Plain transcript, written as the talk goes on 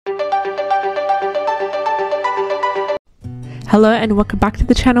Hello and welcome back to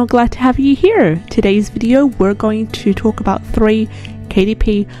the channel. Glad to have you here. Today's video we're going to talk about 3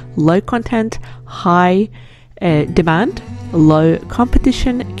 KDP low content, high demand, low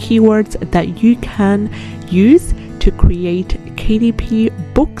competition keywords that you can use to create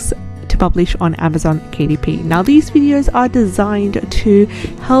KDP books to publish on Amazon KDP. Now these videos are designed to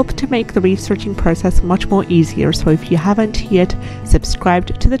help to make the researching process much more easier. So if you haven't yet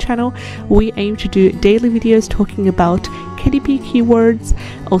subscribed to the channel, we aim to do daily videos talking about KDP keywords,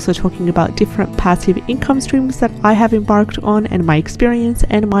 also talking about different passive income streams that I have embarked on and my experience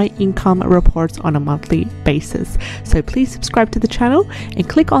and my income reports on a monthly basis. So please subscribe to the channel and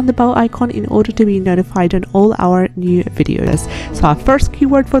click on the bell icon in order to be notified on all our new videos. So our first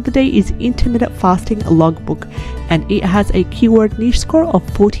keyword for the day is intermittent fasting logbook, and it has a keyword niche score of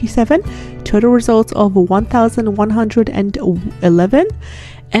 47, total results of 1111,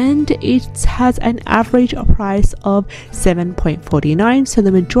 and it has an average price of 7.49. so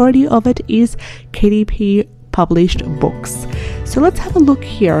the majority of it is KDP published books. So let's have a look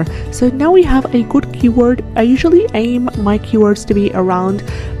here. So now we have a good keyword. I usually aim my keywords to be around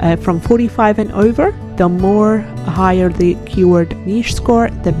from 45 and over. The more higher the keyword niche score,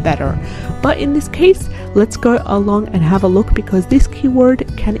 the better. But in this case, let's go along and have a look, because this keyword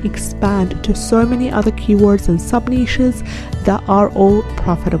can expand to so many other keywords and sub niches that are all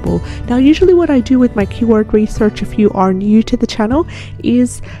profitable. Now usually what I do with my keyword research, if you are new to the channel,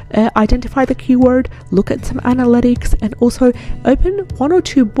 is identify the keyword, look at some analytics, and also open 1 or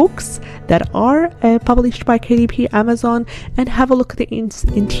 2 books that are published by KDP Amazon and have a look at the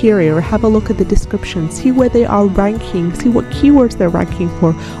interior, have a look at the description, see where they are ranking, see what keywords they're ranking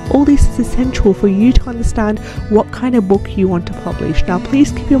for. All this is essential for you to understand what kind of book you want to publish. Now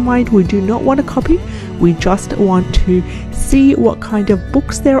please keep in mind, we do not want to copy, we just want to see what kind of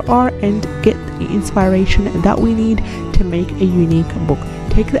books there are and get the inspiration that we need to make a unique book.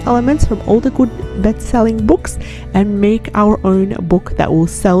 Take the elements from all the good best-selling books and make our own book that will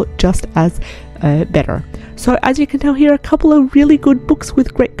sell just as better. So as you can tell here, a couple of really good books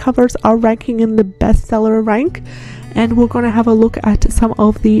with great covers are ranking in the bestseller rank, and we're going to have a look at some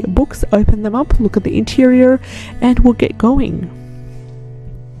of the books, open them up, look at the interior, and we'll get going.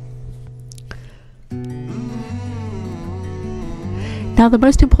 Now the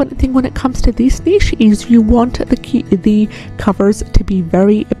most important thing when it comes to this niche is you want the covers to be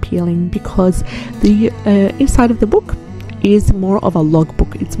very appealing, because the inside of the book is more of a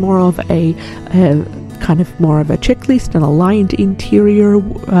logbook. It's more of a kind of more of a checklist and aligned interior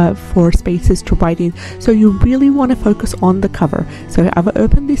for spaces to write in. So you really want to focus on the cover. So I've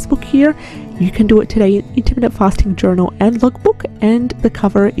opened this book here. You can do it today in intermittent fasting journal and logbook, and the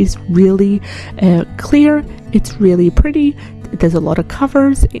cover is really clear. It's really pretty. There's a lot of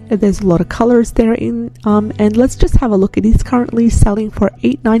covers, there's a lot of colors there in and let's just have a look. It is currently selling for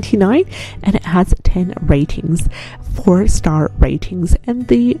 $8.99 and it has 10 ratings, 4-star ratings, and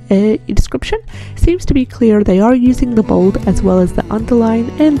the description seems to be clear. They are using the bold as well as the underline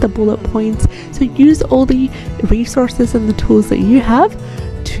and the bullet points, so use all the resources and the tools that you have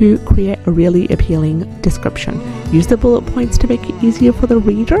to create a really appealing description. Use the bullet points to make it easier for the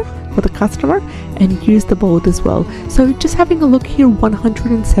reader, for the customer, and use the bold as well. So just having a look here,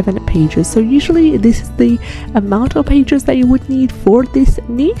 107 pages. So usually this is the amount of pages that you would need for this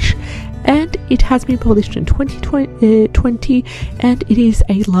niche, and it has been published in 2020 and it is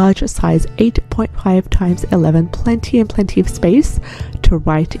a large size, 8.5 times 11, plenty of space to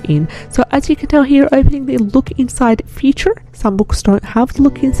write in. So as you can tell here, opening the look inside feature, some books don't have the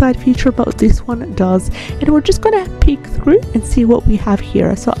look inside feature, but this one does, and we're just going to peek through and see what we have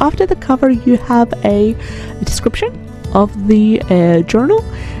here. So after the cover you have a description of the journal,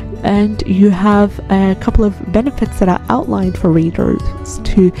 and you have a couple of benefits that are outlined for readers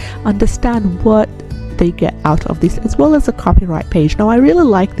to understand what they get out of this, as well as a copyright page. Now I really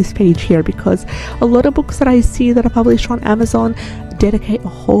like this page here, because a lot of books that I see that are published on Amazon dedicate a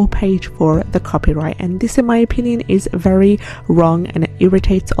whole page for the copyright, and this in my opinion is very wrong and it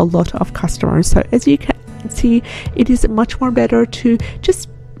irritates a lot of customers. So as you can see, it is much more better to just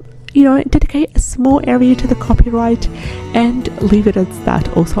dedicate a small area to the copyright and leave it as that.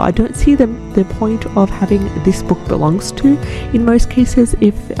 Also, I don't see the point of having this book belongs to. In most cases,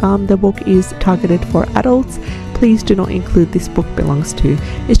 if the book is targeted for adults, please do not include "this book belongs to."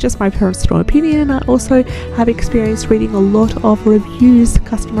 It's just my personal opinion. I also have experience reading a lot of reviews,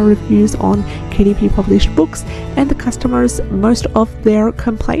 customer reviews on KDP published books, and the customers, most of their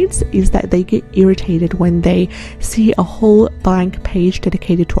complaints is that they get irritated when they see a whole blank page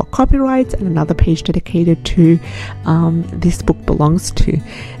dedicated to a copyright and another page dedicated to "this book belongs to."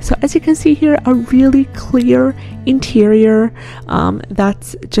 So as you can see here, a really clear interior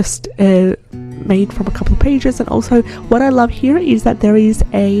that's just made from a couple of pages. And also what I love here is that there is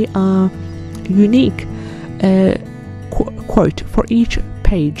a unique quote for each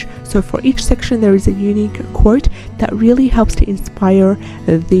page. So for each section there is a unique quote that really helps to inspire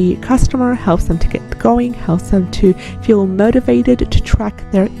the customer, helps them to get going, helps them to feel motivated to track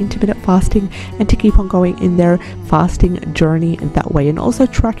their intermittent fasting and to keep on going in their fasting journey that way. And also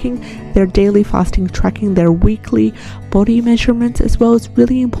tracking their daily fasting, tracking their weekly body measurements as well is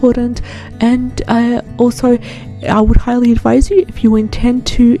really important. And also I would highly advise you, if you intend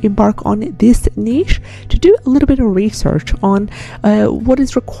to embark on this niche, to do a little bit of research on what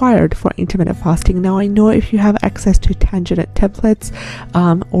is required for intermittent fasting. Now I know if you have access to Tangent templates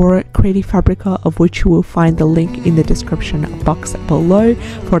or Creative Fabrica, of which you will find the link in the description box below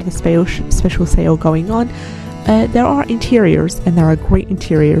for the special sale going on, there are interiors, and there are great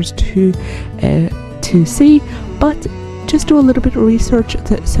interiors to see, but just do a little bit of research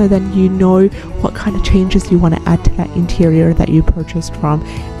so then you know what kind of changes you want to add to that interior that you purchased from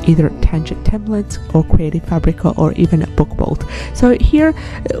either Tangent templates or Creative Fabrica or even BookBolt. So here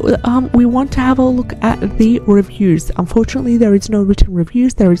we want to have a look at the reviews. Unfortunately there is no written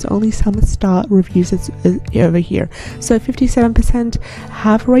reviews, there is only some star reviews over here. So 57%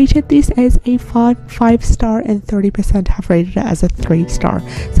 have rated this as a 5 star and 30% have rated it as a 3 star.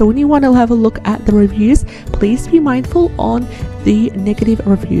 So when you want to have a look at the reviews, please be mindful on the negative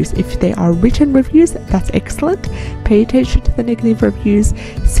reviews. If they are written reviews, that's excellent. Pay attention to the negative reviews.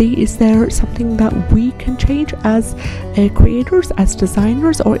 See, is there something that we can change as creators, as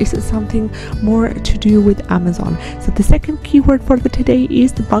designers, or is it something more to do with Amazon? So the second keyword for today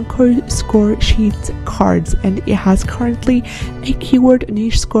is the Bunko Score Sheets cards, and it has currently a keyword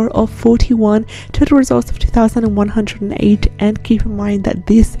niche score of 41, total results of 2,108, and keep in mind that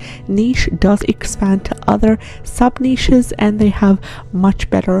this niche does expand to other sub niches and they have much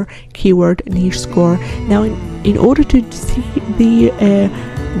better keyword niche score. Now in order to see the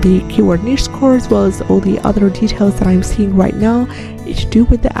keyword niche score as well as all the other details that I'm seeing right now to do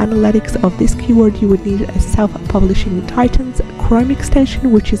with the analytics of this keyword, you would need a Self-Publishing Titans Chrome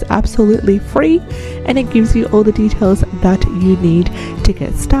extension, which is absolutely free, and it gives you all the details that you need to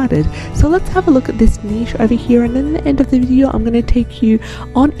get started. So let's have a look at this niche over here, and then at the end of the video I'm going to take you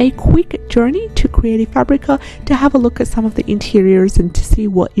on a quick journey to Creative Fabrica to have a look at some of the interiors and to see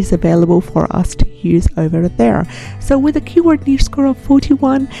what is available for us to use over there. So with a keyword niche score of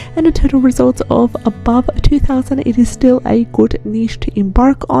 41 and a total results of above 2,000, it is still a good niche to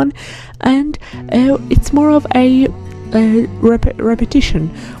embark on, and it's more of a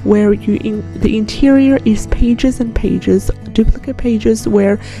repetition where the interior is pages and pages, duplicate pages,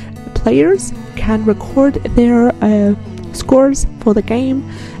 where players can record their scores for the game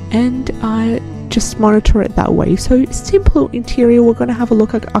and just monitor it that way. So simple interior. We're going to have a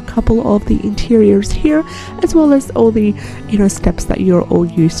look at a couple of the interiors here, as well as all the steps that you're all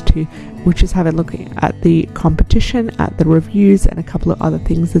used to, which is having a look at the competition, at the reviews, and a couple of other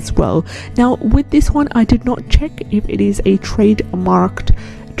things as well. Now with this one, I did not check if it is a trademarked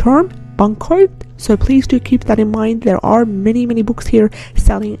term, Bunko, so please do keep that in mind. There are many books here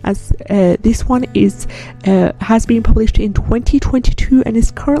selling as this one is has been published in 2022 and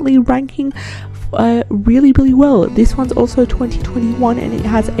is currently ranking really well. This one's also 2021 and it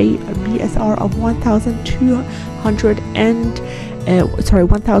has a BSR of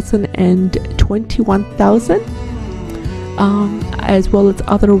 1,021,000 as well as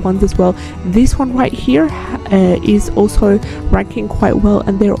other ones as well. This one right here is also ranking quite well,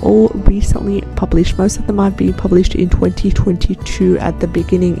 and they're all recently published. Most of them have been published in 2022 at the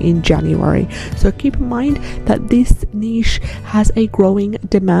beginning in January. So keep in mind that this niche has a growing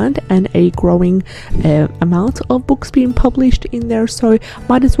demand and a growing amount of books being published in there, so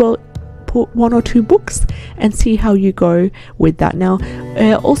might as well put 1 or 2 books and see how you go with that. Now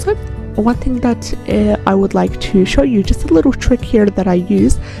also one thing that I would like to show you, just a little trick here that I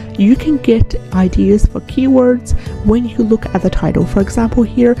use. You can get ideas for keywords when you look at the title. For example,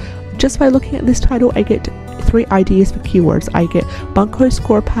 here, just by looking at this title, I get 3 ideas for keywords. I get Bunko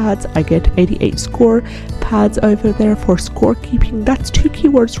score pads, I get 88 score pads over there for scorekeeping. That's 2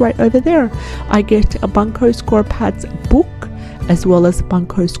 keywords right over there. I get a Bunko score pads book, as well as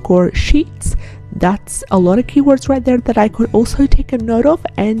Bunko score sheets. That's a lot of keywords right there that I could also take a note of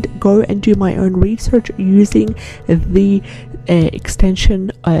and go and do my own research using the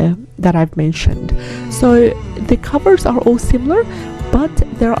extension that I've mentioned. So the covers are all similar, but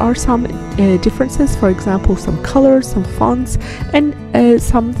there are some differences. For example, some colors, some fonts, and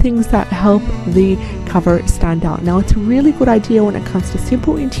some things that help the cover stand out. Now, it's a really good idea when it comes to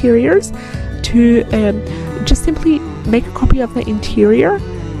simple interiors to just simply make a copy of the interior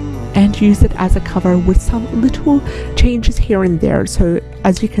and use it as a cover with some little changes here and there. So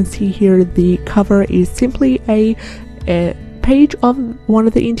as you can see here, the cover is simply a page of one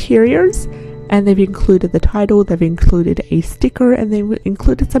of the interiors, and they've included the title, they've included a sticker, and they've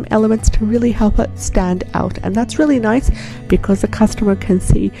included some elements to really help it stand out. And that's really nice because the customer can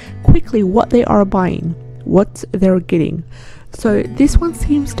see quickly what they are buying, what they're getting. So this one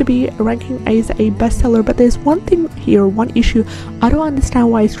seems to be ranking as a bestseller, but there's one thing here, one issue. I don't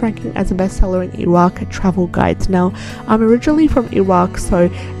understand why it's ranking as a bestseller in Iraq travel guides. Now, I'm originally from Iraq, so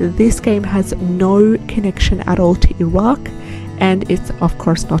this game has no connection at all to Iraq, and it's of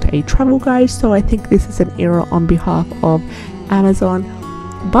course not a travel guide, so I think this is an error on behalf of Amazon,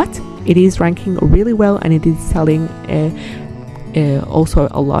 but it is ranking really well and it is selling also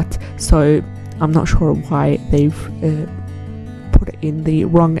a lot. So I'm not sure why they've put it in the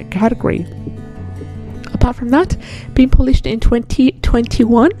wrong category. Apart from that, being published in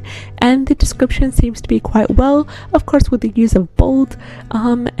 2021, and the description seems to be quite well, of course, with the use of bold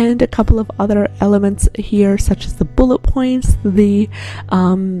and a couple of other elements here, such as the bullet points, the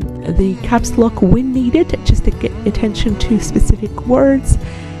caps lock when needed, just to get attention to specific words.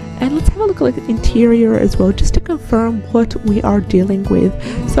 And let's have a look at the interior as well, just to confirm what we are dealing with.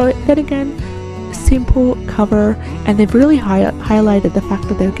 So then again, simple cover, and they've really highlighted the fact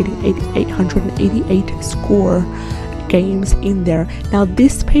that they're getting 888 score games in there. Now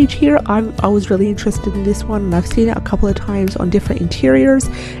this page here, I was really interested in this one, and I've seen it a couple of times on different interiors.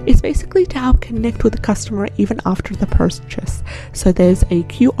 It's basically to help connect with the customer even after the purchase. So there's a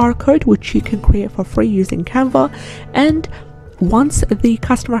QR code which you can create for free using Canva, and once the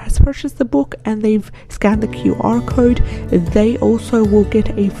customer has purchased the book and they've scanned the QR code, they also will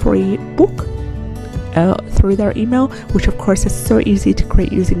get a free book through their email, which of course is so easy to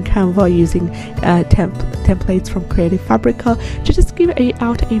create using Canva, using templates from Creative Fabrica, to just give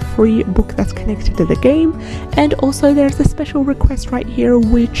out a free book that's connected to the game. And also there's a special request right here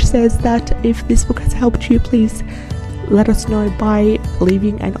which says that if this book has helped you, please let us know by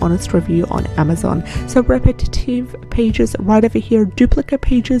leaving an honest review on Amazon. So repetitive pages right over here, duplicate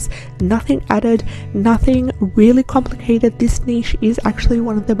pages, nothing added, nothing really complicated. This niche is actually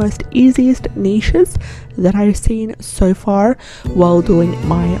one of the most easiest niches that I've seen so far while doing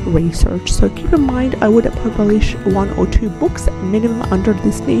my research. So keep in mind, I would publish 1 or 2 books minimum under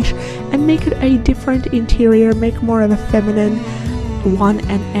this niche and make it a different interior, make more of a feminine one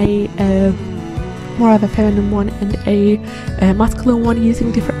and a masculine one,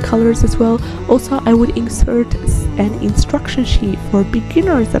 using different colors as well. Also, I would insert an instruction sheet for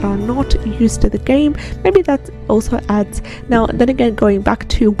beginners that are not used to the game. Maybe that also adds. Now then again, going back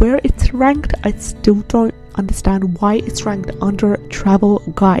to where it's ranked, I still don't understand why it's ranked under travel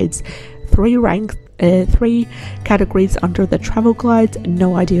guides. 3 categories under the travel guides,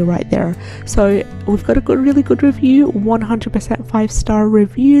 no idea right there. So we've got a really good review, 100% 5-star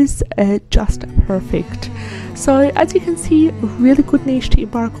reviews, just perfect. So as you can see, really good niche to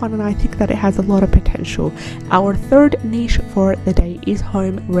embark on, and I think that it has a lot of potential. Our third niche for the day is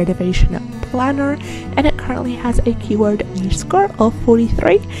home renovation planner, and it currently has a keyword niche score of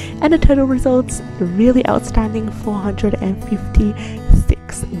 43 and a total results really outstanding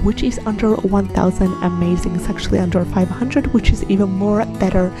 456, which is under 1000. Amazing. It's actually under 500, which is even more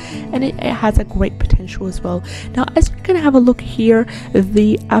better, and it has a great potential as well. Now as you can have a look here,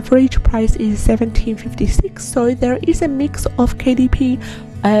 the average price is $17.56, so there is a mix of KDP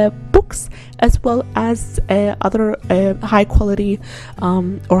books as well as other high quality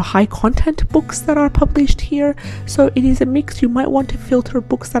or high content books that are published here. So it is a mix. You might want to filter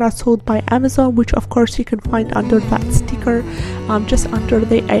books that are sold by Amazon, which of course you can find under that sticker just under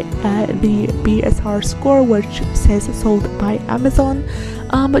the BSR score, which says sold by Amazon.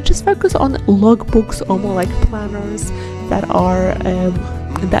 But just focus on logbooks or more like planners that are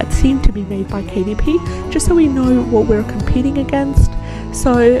that seem to be made by KDP, just so we know what we're competing against.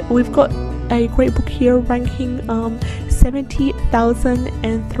 So we've got a great book here ranking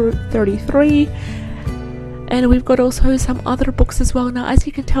 70,033, and we've got also some other books as well. Now as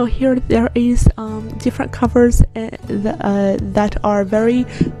you can tell here, there is different covers that are very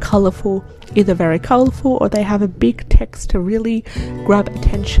colorful either very colorful or they have a big text to really grab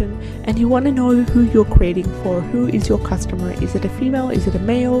attention, and you want to know who you're creating for. Who is your customer? Is it a female? Is it a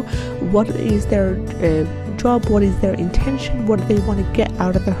male? What is their job? What is their intention? What do they want to get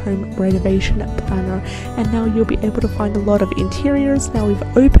out of the home renovation planner? And now you'll be able to find a lot of interiors. Now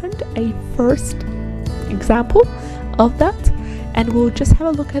we've opened a first example of that, and we'll just have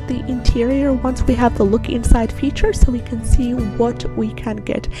a look at the interior once we have the look inside feature, so we can see what we can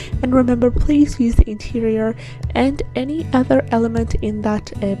get. And remember, please use the interior and any other element in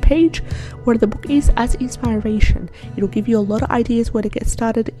that page where the book is as inspiration. It'll give you a lot of ideas where to get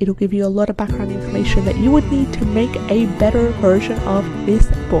started. It'll give you a lot of background information that you would need to make a better version of this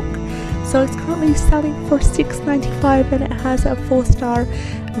book. So it's currently selling for $6.95, and it has a 4-star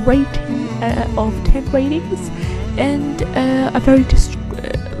rating of 10 ratings, and a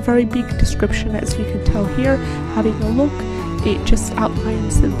very big description, as you can tell here. Having a look, it just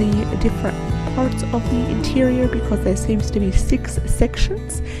outlines the different parts of the interior, because there seems to be 6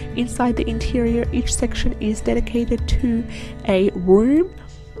 sections inside the interior. Each section is dedicated to a room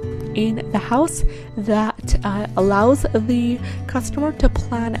in the house that allows the customer to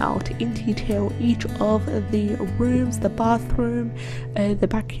plan out in detail each of the rooms, the bathroom, the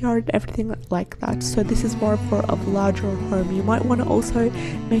backyard, everything like that. So this is more for a larger home. You might want to also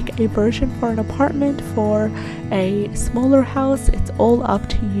make a version for an apartment, for a smaller house. It's all up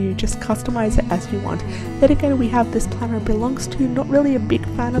to you. Just customize it as you want. Then again, we have this planner belongs to. Not really a big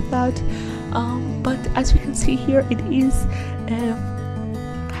fan of that, but as you can see here, it is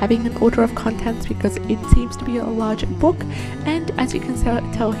having an order of contents because it seems to be a large book. And as you can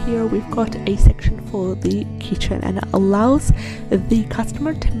tell here, we've got a section for the kitchen, and it allows the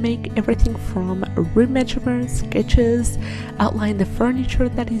customer to make everything from room measurements, sketches, outline the furniture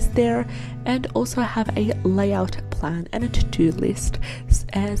that is there, and also have a layout plan and a to-do list,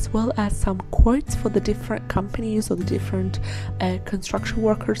 as well as some quotes for the different companies or the different construction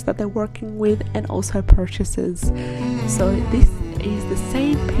workers that they're working with, and also purchases. So this is the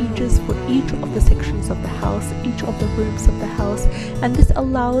same pages for each of the sections of the house, each of the rooms of the house, and this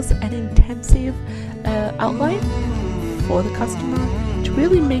allows an intensive outline for the customer to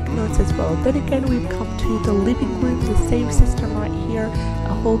really make notes as well. Then again, we've come to the living room, the same system right here,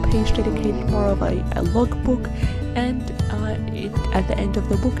 a whole page dedicated more of a logbook, and at the end of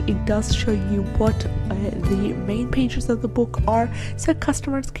the book it does show you what the main pages of the book are, so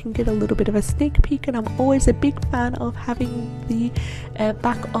customers can get a little bit of a sneak peek. And I'm always a big fan of having the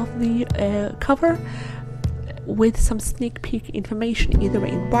back of the cover with some sneak peek information, either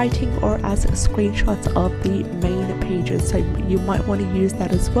in writing or as screenshots of the main pages, so you might want to use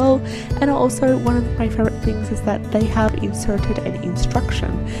that as well. And also, one of my favorite things is that they have inserted an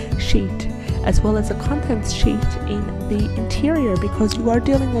instruction sheet as well as a contents sheet in the interior, because you are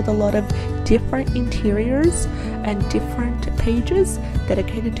dealing with a lot of different interiors and different pages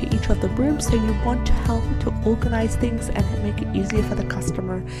dedicated to each of the rooms, so you want to help to organize things and make it easier for the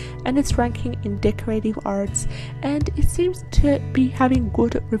customer. And it's ranking in decorative arts, and it seems to be having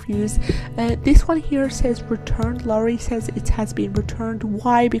good reviews. This one here says returned. Laurie says it has been returned.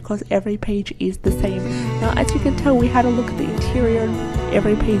 Why? Because every page is the same. Now, as you can tell, we had a look at the interior.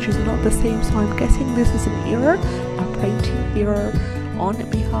 Every page is not the same, so I'm guessing this is an error, a printing error on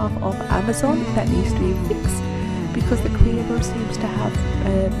behalf of Amazon that needs to be fixed, because the creator seems to have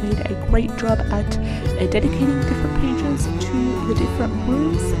made a great job at dedicating different pages to the different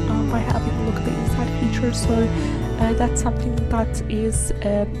rooms by having a look at the inside features. So that's something that is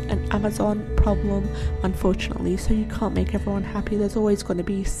an Amazon problem, unfortunately. So you can't make everyone happy. There's always going to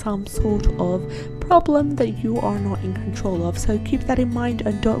be some sort of problem that you are not in control of, so keep that in mind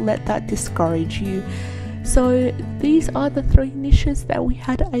and don't let that discourage you. So these are the 3 niches that we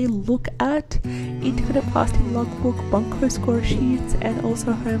had a look at: independent plastering logbook, bunko score sheets, and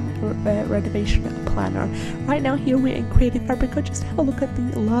also home renovation planner. Right now here we're in Creative Fabrica. Just have a look at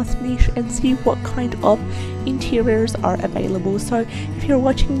the last niche and see what kind of interiors are available. So if you're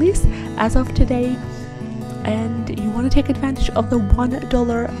watching this as of today and you want to take advantage of the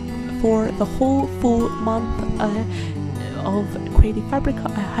 $1 for the whole full month of Creative Fabrica,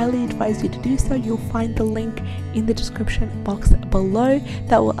 I highly advise you to do so. You'll find the link in the description box below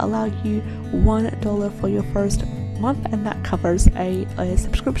that will allow you $1 for your first month, and that covers a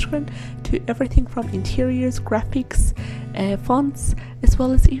subscription to everything from interiors, graphics, fonts, as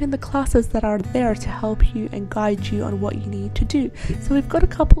well as even the classes that are there to help you and guide you on what you need to do. So we've got a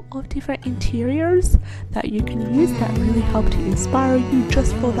couple of different interiors that you can use that really help to inspire you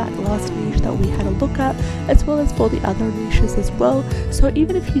just for that last niche that we had a look at, as well as for the other niches as well. So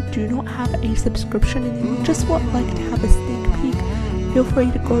even if you do not have a subscription and you just want to have a sneak peek, feel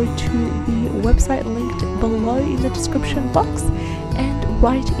free to go to the website linked below in the description box and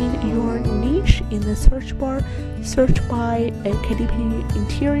write in your niche in the search bar. Search by KDP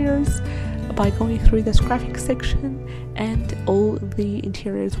interiors by going through this graphic section, and all the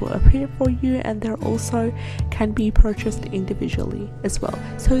interiors will appear for you, and they also can be purchased individually as well.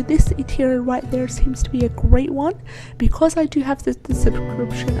 So this interior right there seems to be a great one. Because I do have this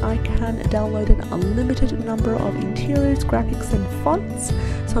subscription, I can download an unlimited number of interiors, graphics and fonts.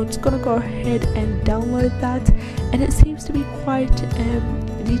 So I'm just gonna go ahead and download that, and it seems to be quite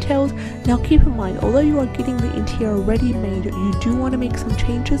detailed. Now keep in mind, although you are getting the interior ready made, you do want to make some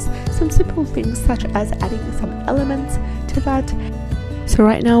changes, some simple things such as adding some elements to that. So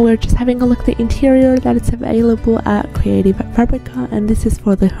right now we're just having a look at the interior that is available at Creative Fabrica, and this is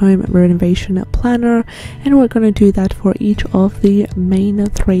for the home renovation planner, and we're going to do that for each of the main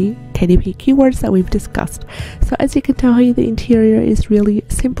 3 KDP keywords that we've discussed. So as you can tell here, the interior is really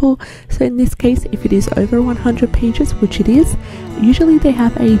simple. So in this case, if it is over 100 pages, which it is, usually they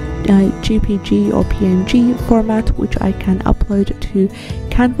have a JPG or PNG format which I can upload to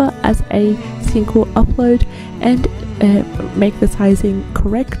Canva as a single upload and make the sizing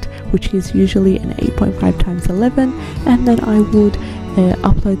correct, which is usually an 8.5 times 11, and then I would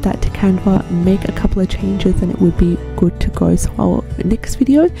upload that to Canva, make a couple of changes, and it would be good to go. So next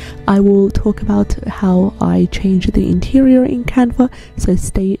video I will talk about how I change the interior in Canva, so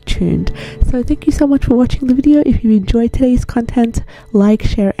stay tuned. So thank you so much for watching the video. If you enjoyed today's content, like,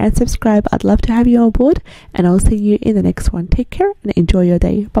 share and subscribe. I'd love to have you on board, and I'll see you in the next one. Take care and enjoy your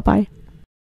day. Bye bye.